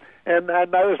 And I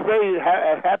was very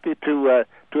happy to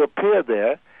appear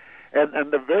there.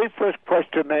 And the very first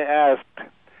question they asked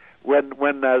when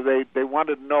they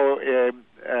wanted to know,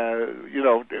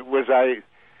 was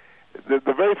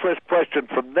the very first question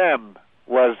from them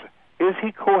was, is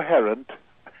he coherent?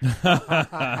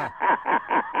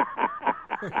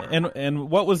 And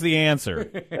what was the answer?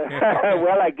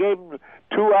 Well, I gave him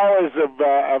 2 hours of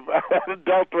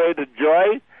unadulterated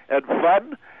joy and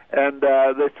fun, and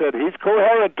they said, he's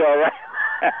coherent, all right.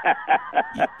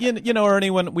 You know, Ernie,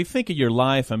 when we think of your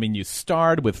life, I mean, you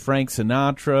starred with Frank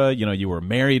Sinatra, you know, you were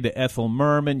married to Ethel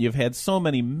Merman, you've had so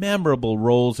many memorable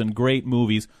roles in great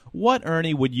movies. What,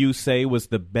 Ernie, would you say was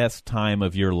the best time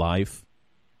of your life?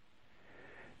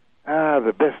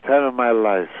 The best time of my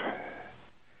life.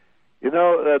 You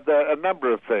know, a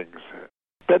number of things.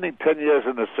 Spending 10 years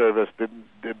in the service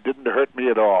didn't hurt me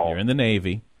at all. You're in the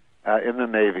Navy. In the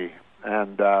Navy.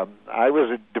 And I was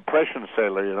a depression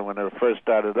sailor, you know, when I first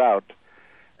started out.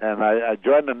 And I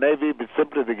joined the Navy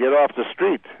simply to get off the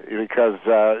street because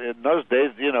in those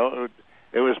days, you know,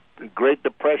 it was Great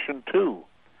Depression too.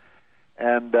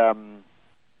 And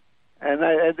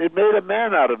it made a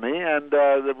man out of me. And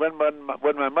when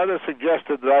my mother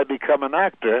suggested that I become an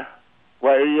actor,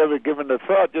 well, you ever given the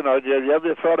thought, you know, you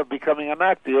ever thought of becoming an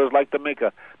actor? You always like to make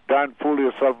a darn fool of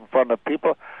yourself in front of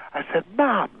people. I said,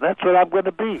 Mom, that's what I'm going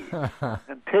to be.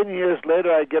 And 10 years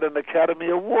later, I get an Academy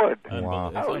Award.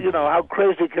 Wow. You know, how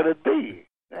crazy can it be?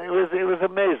 It was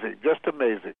amazing, just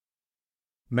amazing.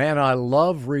 Man, I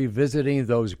love revisiting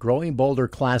those Growing Bolder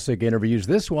classic interviews.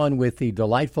 This one with the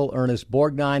delightful Ernest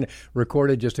Borgnine,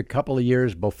 recorded just a couple of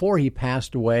years before he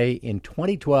passed away in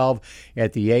 2012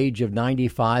 at the age of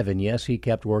 95. And yes, he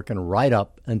kept working right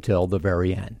up until the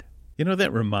very end. You know,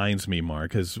 that reminds me,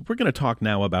 Mark, because we're going to talk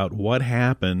now about what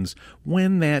happens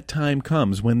when that time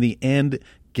comes, when the end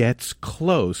gets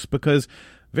close, because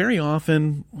very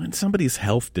often, when somebody's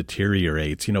health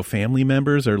deteriorates, you know, family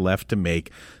members are left to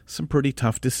make some pretty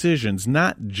tough decisions,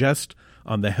 not just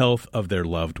on the health of their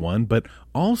loved one, but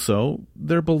also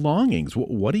their belongings.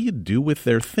 What do you do with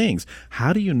their things?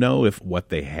 How do you know if what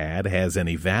they had has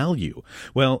any value?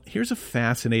 Well, here's a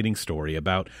fascinating story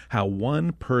about how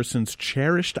one person's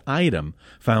cherished item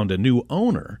found a new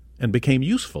owner and became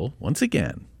useful once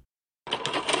again.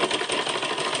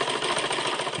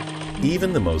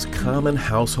 Even the most common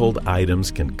household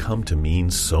items can come to mean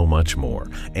so much more,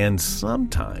 and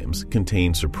sometimes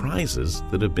contain surprises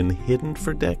that have been hidden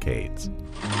for decades.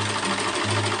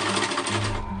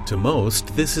 To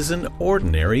most, this is an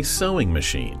ordinary sewing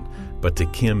machine, but to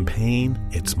Kim Payne,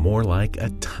 it's more like a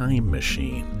time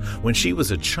machine. When she was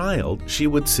a child, she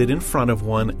would sit in front of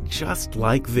one just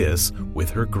like this with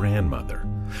her grandmother.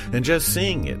 And just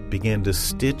seeing it began to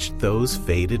stitch those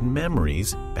faded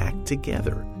memories back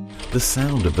together. The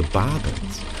sound of the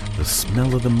bobbins, the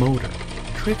smell of the motor,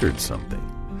 triggered something.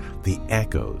 The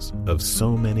echoes of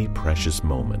so many precious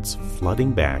moments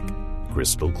flooding back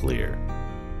crystal clear.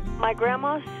 My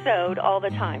grandma sewed all the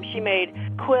time. She made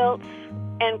quilts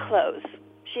and clothes.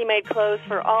 She made clothes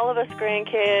for all of us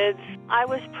grandkids. I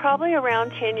was probably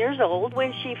around 10 years old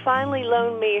when she finally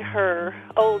loaned me her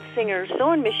old Singer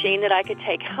sewing machine that I could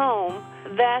take home.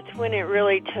 That's when it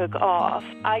really took off.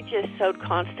 I just sewed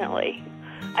constantly.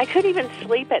 I couldn't even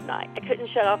sleep at night. I couldn't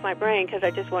shut off my brain because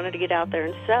I just wanted to get out there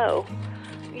and sew.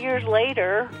 Years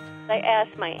later, I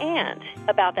asked my aunt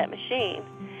about that machine,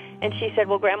 and she said,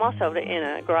 well, Grandma sewed it in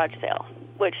a garage sale,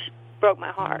 which broke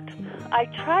my heart. I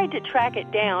tried to track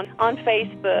it down on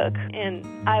Facebook,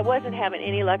 and I wasn't having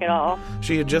any luck at all.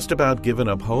 She had just about given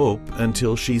up hope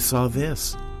until she saw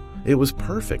this. It was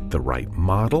perfect, the right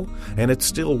model, and it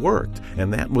still worked,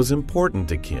 and that was important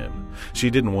to Kim.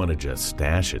 She didn't want to just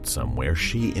stash it somewhere.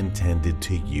 She intended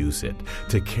to use it,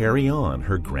 to carry on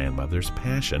her grandmother's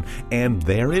passion, and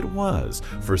there it was,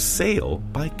 for sale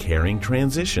by Caring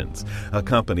Transitions, a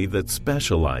company that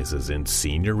specializes in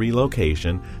senior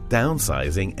relocation,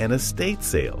 downsizing, and estate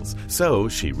sales. So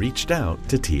she reached out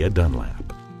to Tia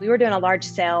Dunlap. We were doing a large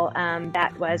sale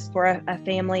that was for a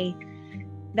family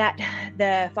that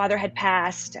the father had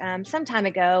passed some time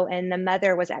ago, and the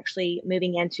mother was actually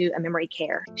moving into a memory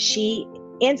care. She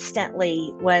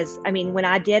instantly was, when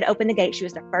I did open the gate, she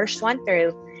was the first one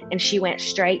through, and she went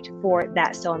straight for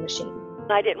that sewing machine.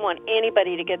 I didn't want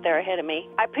anybody to get there ahead of me.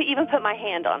 I even put my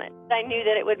hand on it. I knew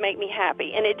that it would make me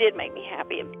happy, and it did make me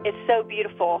happy. It's so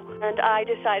beautiful, and I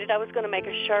decided I was going to make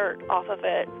a shirt off of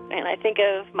it. And I think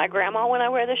of my grandma when I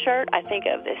wear the shirt. I think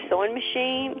of this sewing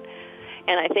machine.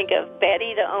 And I think of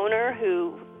Betty, the owner,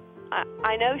 who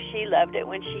I know she loved it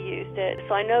when she used it.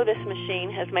 So I know this machine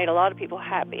has made a lot of people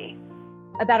happy.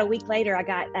 About a week later, I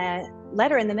got a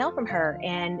letter in the mail from her,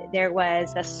 and there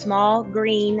was a small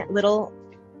green little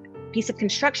piece of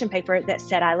construction paper that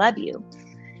said, I love you.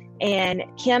 And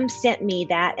Kim sent me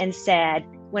that and said,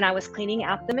 when I was cleaning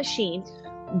out the machine,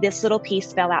 this little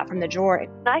piece fell out from the drawer.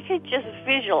 I could just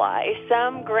visualize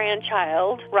some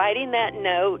grandchild writing that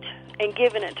note and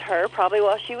giving it to her, probably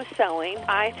while she was sewing.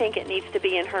 I think it needs to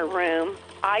be in her room.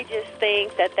 I just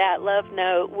think that love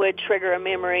note would trigger a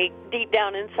memory deep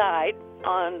down inside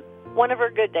on one of her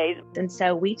good days. And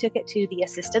so we took it to the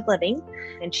assisted living,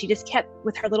 and she just kept,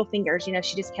 with her little fingers,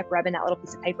 she just kept rubbing that little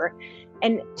piece of paper.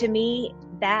 And to me,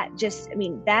 that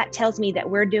tells me that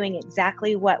we're doing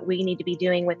exactly what we need to be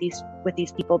doing with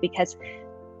these people, because,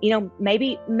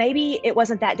 maybe it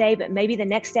wasn't that day, but maybe the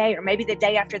next day, or maybe the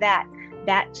day after that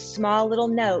small little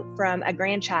note from a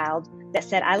grandchild that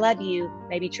said, "I love you,"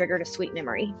 maybe triggered a sweet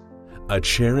memory. A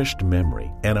cherished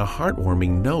memory and a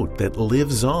heartwarming note that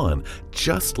lives on,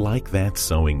 just like that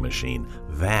sewing machine.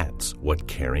 That's what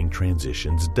Caring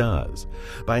Transitions does.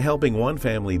 By helping one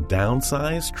family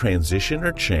downsize, transition,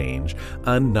 or change,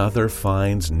 another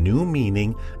finds new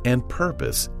meaning and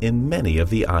purpose in many of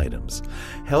the items,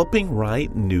 helping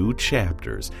write new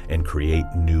chapters and create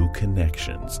new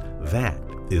connections. That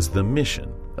is the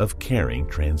mission of Caring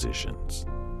Transitions.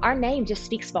 Our name just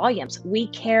speaks volumes. We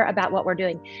care about what we're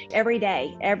doing every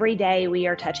day we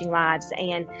are touching lives.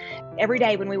 And every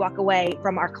day when we walk away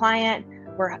from our client,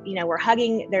 we're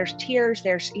hugging, there's tears,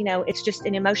 it's just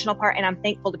an emotional part. And I'm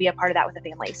thankful to be a part of that with the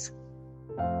families.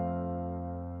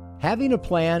 Having a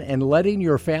plan and letting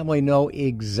your family know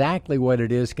exactly what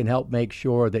it is can help make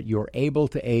sure that you're able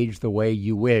to age the way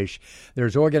you wish.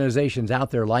 There's organizations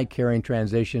out there like Caring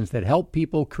Transitions that help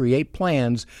people create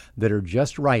plans that are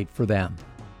just right for them.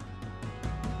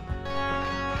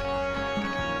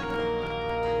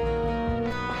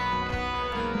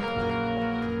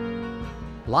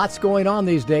 Lots going on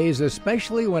these days,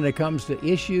 especially when it comes to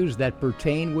issues that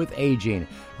pertain with aging.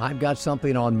 I've got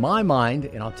something on my mind,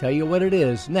 and I'll tell you what it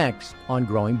is next on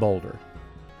Growing Bolder.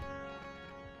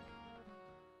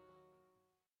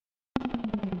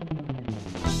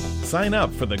 Sign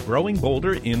up for the Growing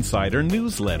Bolder Insider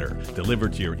newsletter,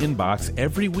 delivered to your inbox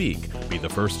every week. Be the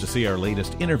first to see our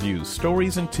latest interviews,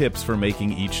 stories, and tips for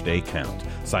making each day count.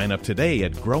 Sign up today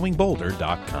at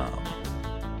growingbolder.com.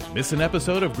 Miss an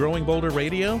episode of Growing Bolder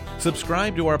Radio?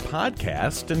 Subscribe to our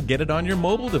podcast and get it on your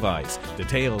mobile device.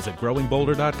 Details at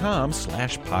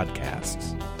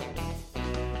growingbolder.com/podcasts.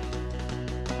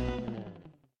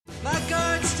 My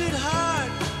guard stood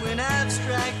hard when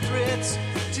abstract threats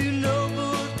too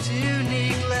noble to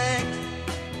neglect.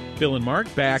 Bill and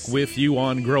Mark back with you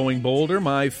on Growing Bolder.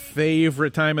 My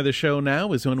favorite time of the show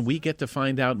now is when we get to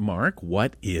find out, Mark,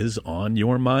 what is on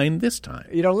your mind this time?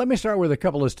 Let me start with a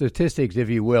couple of statistics, if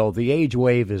you will. The age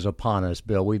wave is upon us,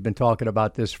 Bill. We've been talking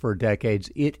about this for decades.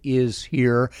 It is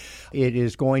here. It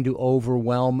is going to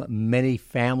overwhelm many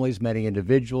families, many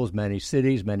individuals, many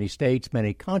cities, many states,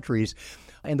 many countries.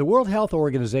 And the World Health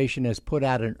Organization has put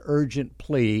out an urgent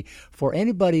plea for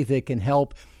anybody that can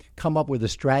help come up with a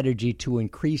strategy to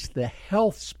increase the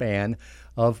health span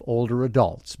of older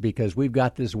adults, because we've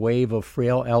got this wave of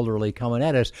frail elderly coming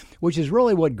at us, which is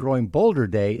really what Growing Bolder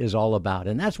Day is all about.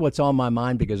 And that's what's on my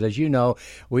mind, because as you know,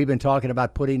 we've been talking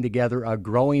about putting together a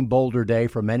Growing Bolder Day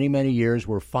for many, many years.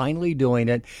 We're finally doing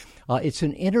it. It's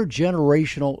an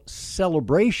intergenerational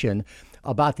celebration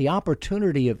about the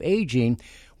opportunity of aging,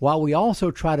 while we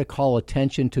also try to call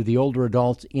attention to the older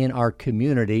adults in our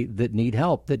community that need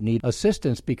help, that need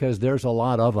assistance, because there's a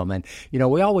lot of them. And,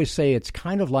 we always say it's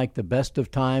kind of like the best of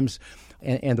times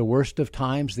and the worst of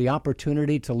times. The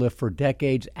opportunity to live for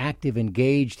decades active,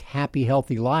 engaged, happy,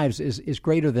 healthy lives is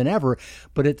greater than ever.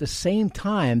 But at the same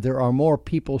time, there are more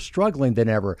people struggling than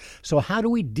ever. So how do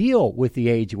we deal with the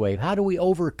age wave? How do we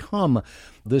overcome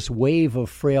this wave of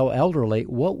frail elderly?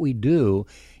 What we do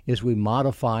is we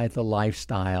modify the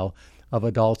lifestyle of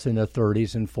adults in their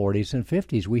 30s and 40s and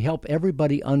 50s. We help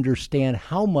everybody understand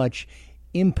how much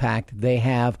impact they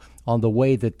have on the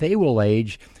way that they will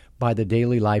age by the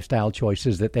daily lifestyle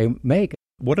choices that they make.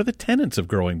 What are the tenets of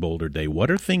Growing Bolder Day? What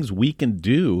are things we can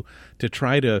do to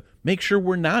try to make sure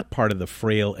we're not part of the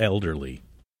frail elderly?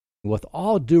 With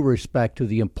all due respect to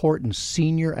the important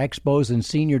senior expos and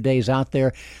senior days out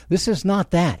there, this is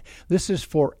not that. This is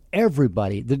for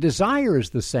everybody. The desire is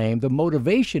the same. The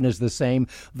motivation is the same.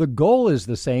 The goal is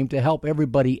the same, to help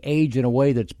everybody age in a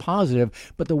way that's positive.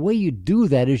 But the way you do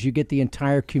that is you get the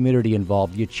entire community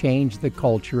involved. You change the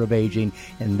culture of aging,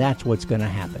 and that's what's going to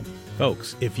happen.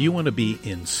 Folks, if you want to be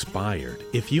inspired,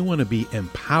 if you want to be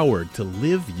empowered to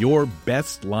live your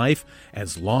best life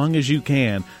as long as you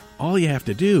can, all you have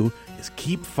to do is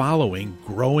keep following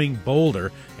Growing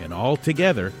Bolder, and all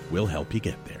together we'll help you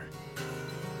get there.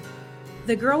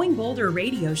 The Growing Bolder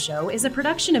radio show is a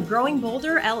production of Growing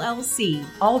Bolder, LLC,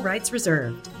 all rights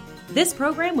reserved. This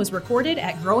program was recorded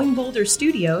at Growing Bolder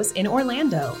Studios in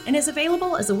Orlando and is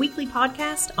available as a weekly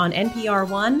podcast on NPR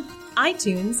One,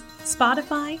 iTunes,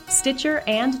 Spotify, Stitcher,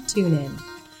 and TuneIn.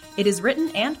 It is written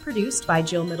and produced by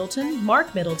Jill Middleton,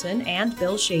 Mark Middleton, and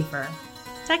Bill Schaefer.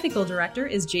 Technical director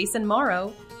is Jason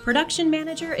Morrow. Production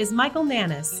manager is Michael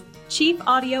Nannis. Chief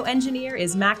Audio Engineer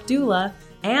is Mac Dula,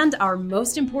 and our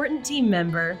most important team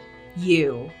member,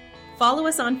 you. Follow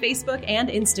us on Facebook and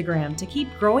Instagram to keep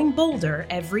growing bolder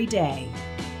every day.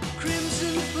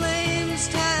 Crimson flames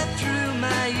tied through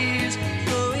my ears,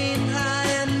 going high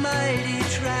and mighty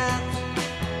traps.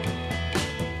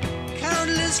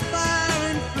 Countless fire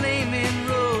and flaming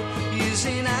road,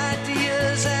 using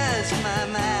ideas as my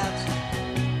map.